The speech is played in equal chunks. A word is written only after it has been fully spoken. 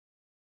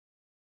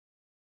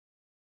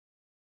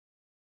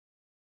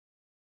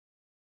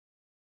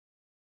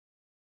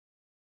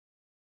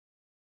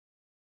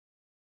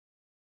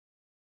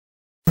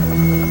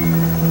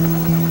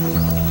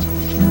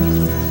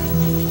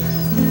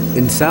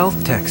In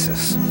South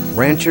Texas,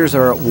 ranchers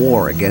are at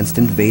war against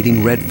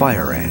invading red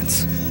fire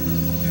ants.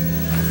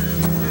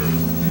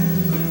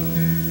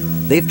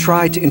 They've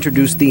tried to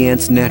introduce the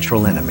ant's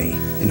natural enemy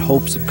in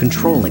hopes of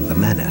controlling the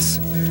menace.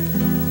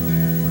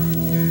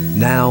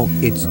 Now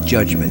it's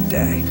Judgment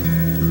Day.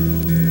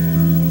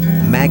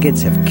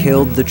 Maggots have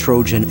killed the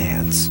Trojan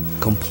ants,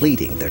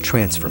 completing their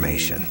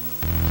transformation.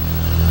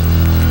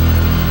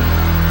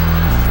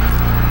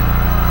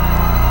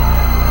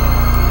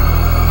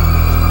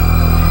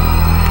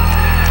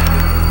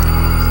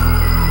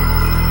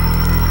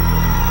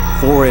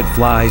 Phorid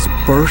flies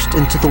burst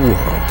into the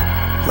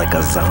world like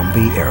a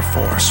zombie air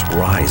force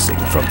rising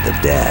from the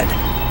dead.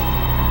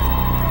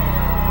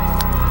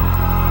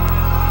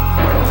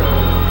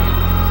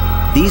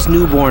 These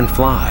newborn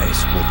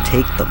flies will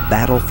take the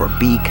battle for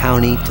Bee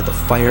County to the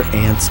fire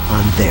ants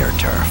on their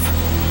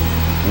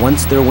turf.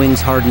 Once their wings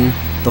harden,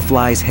 the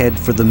flies head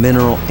for the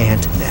mineral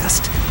ant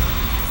nest.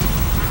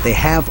 They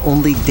have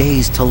only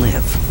days to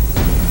live.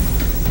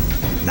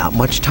 Not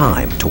much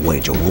time to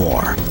wage a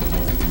war.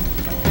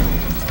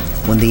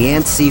 When the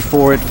ants see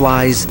Phorid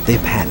flies, they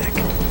panic.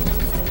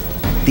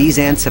 These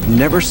ants have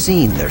never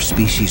seen their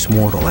species'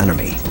 mortal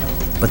enemy,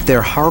 but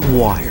they're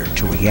hardwired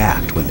to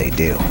react when they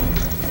do.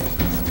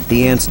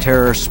 The ants'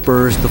 terror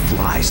spurs the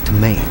flies to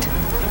mate.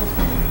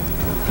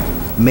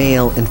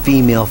 Male and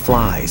female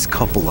flies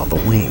couple on the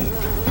wing.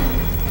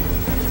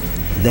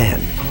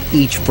 Then,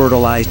 each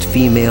fertilized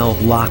female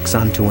locks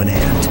onto an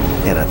ant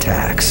and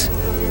attacks.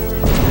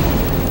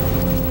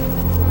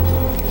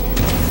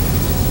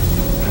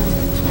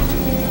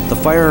 The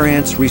fire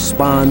ants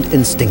respond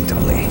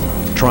instinctively,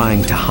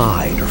 trying to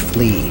hide or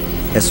flee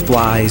as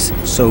flies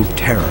sow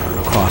terror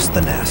across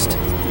the nest.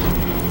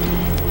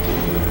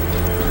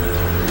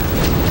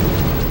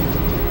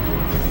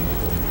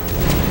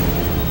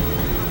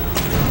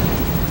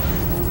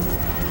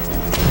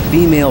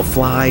 Female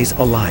flies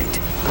alight,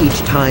 each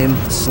time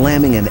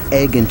slamming an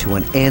egg into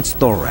an ant's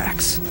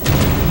thorax.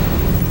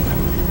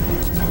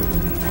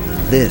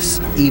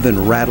 This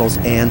even rattles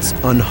ants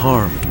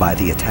unharmed by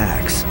the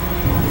attacks.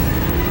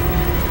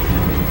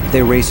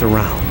 They race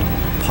around,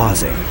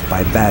 pausing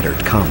by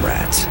battered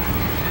comrades.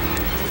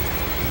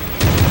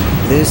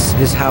 This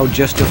is how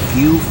just a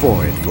few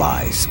Phorid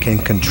flies can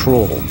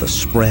control the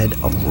spread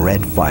of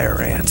red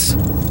fire ants.